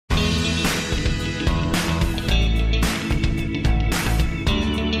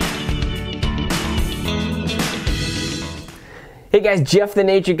Hey guys, Jeff the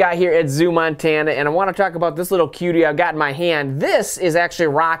Nature Guy here at ZooMontana, and I want to talk about this little cutie I've got in my hand. This is actually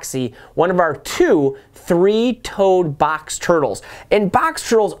Roxy, one of our two three-toed box turtles. And box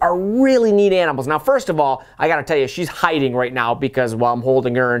turtles are really neat animals. Now, first of all, I got to tell you, she's hiding right now because while I'm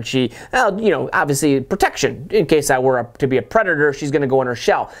holding her, and she, obviously protection. In case I were to be a predator, she's going to go in her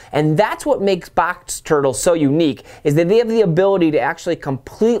shell. And that's what makes box turtles so unique, is that they have the ability to actually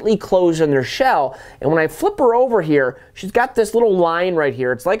completely close in their shell. And when I flip her over here, she's got this little line right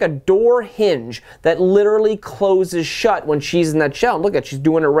here. It's like a door hinge that literally closes shut when she's in that shell. And look at, she's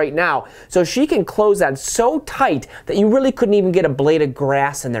doing it right now. So she can close that so tight that you really couldn't even get a blade of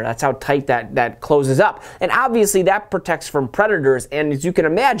grass in there. That's how tight that closes up. And obviously that protects from predators. And as you can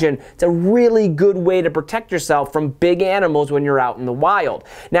imagine, it's a really good way to protect yourself from big animals when you're out in the wild.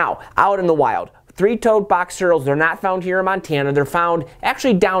 Now, out in the wild, three-toed box turtles, they're not found here in Montana. They're found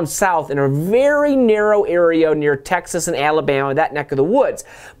actually down south in a very narrow area near Texas and Alabama, that neck of the woods.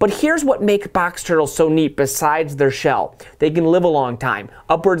 But here's what makes box turtles so neat besides their shell. They can live a long time.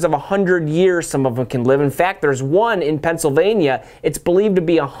 Upwards of 100 years some of them can live. In fact, there's one in Pennsylvania. It's believed to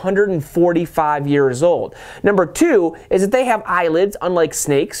be 145 years old. Number two is that they have eyelids, unlike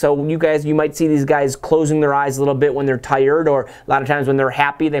snakes. So you might see these guys closing their eyes a little bit when they're tired, or a lot of times when they're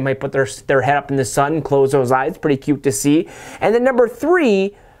happy, they might put their head up in the sun, close those eyes. Pretty cute to see. And then number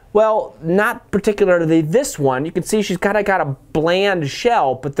three, well, not particularly this one. You can see she's kind of got a bland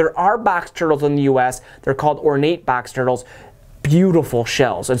shell, but there are box turtles in the U.S. They're called ornate box turtles. Beautiful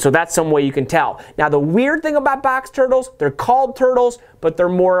shells, and so that's some way you can tell. Now, the weird thing about box turtles, they're called turtles, but they're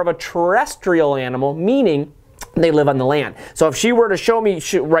more of a terrestrial animal, meaning they live on the land. So if she were to show me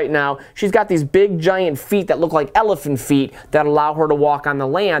right now, she's got these big giant feet that look like elephant feet that allow her to walk on the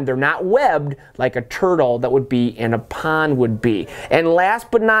land. They're not webbed like a turtle that would be in a pond would be. And last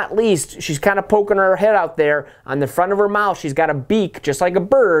but not least, she's kind of poking her head out there. On the front of her mouth, she's got a beak just like a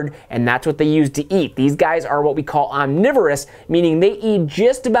bird, and that's what they use to eat. These guys are what we call omnivorous, meaning they eat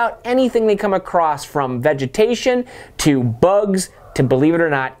just about anything they come across, from vegetation to bugs to, believe it or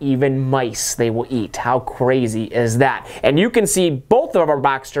not, even mice they will eat. How crazy is that? And you can see both of our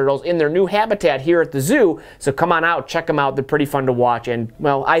box turtles in their new habitat here at the zoo, so come on out, check them out. They're pretty fun to watch and,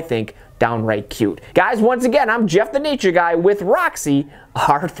 well, I think downright cute. Guys, once again, I'm Jeff the Nature Guy with Roxy,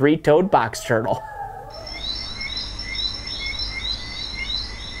 our three-toed box turtle.